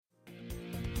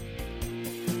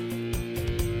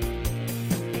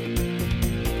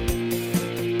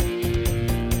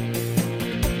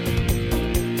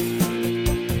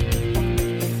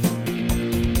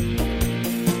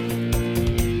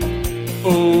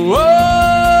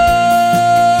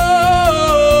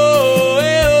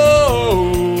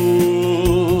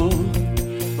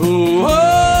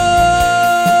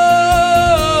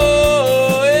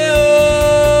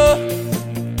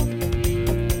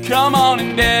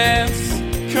dance.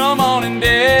 Come on and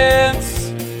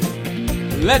dance.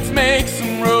 Let's make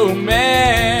some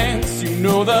romance. You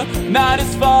know the night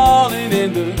is falling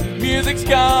and the music's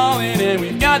calling, and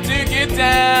we've got to get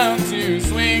down to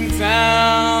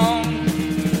Swingtown.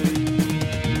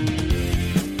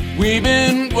 We've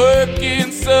been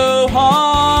working so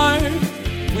hard.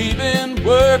 We've been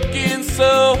working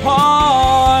so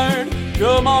hard.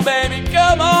 Come on, baby,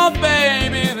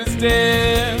 let's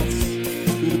dance.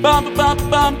 Bum bum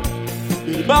bum,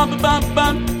 bum bum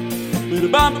bum,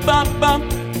 bum bum bum.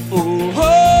 Oh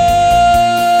ho,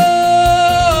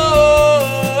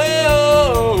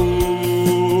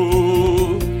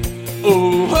 oh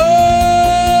ho,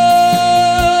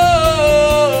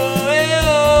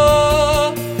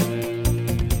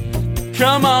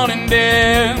 come on and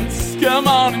dance, come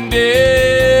on and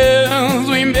dance.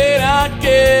 We may not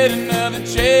get another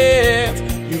chance.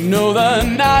 You know the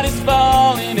night is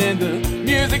falling and the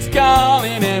music's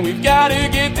calling, and we've got to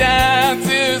get down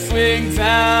to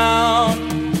Swingtown.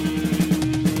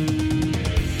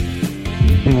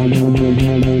 Do do do do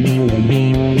do do do do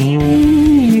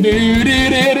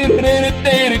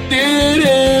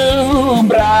do.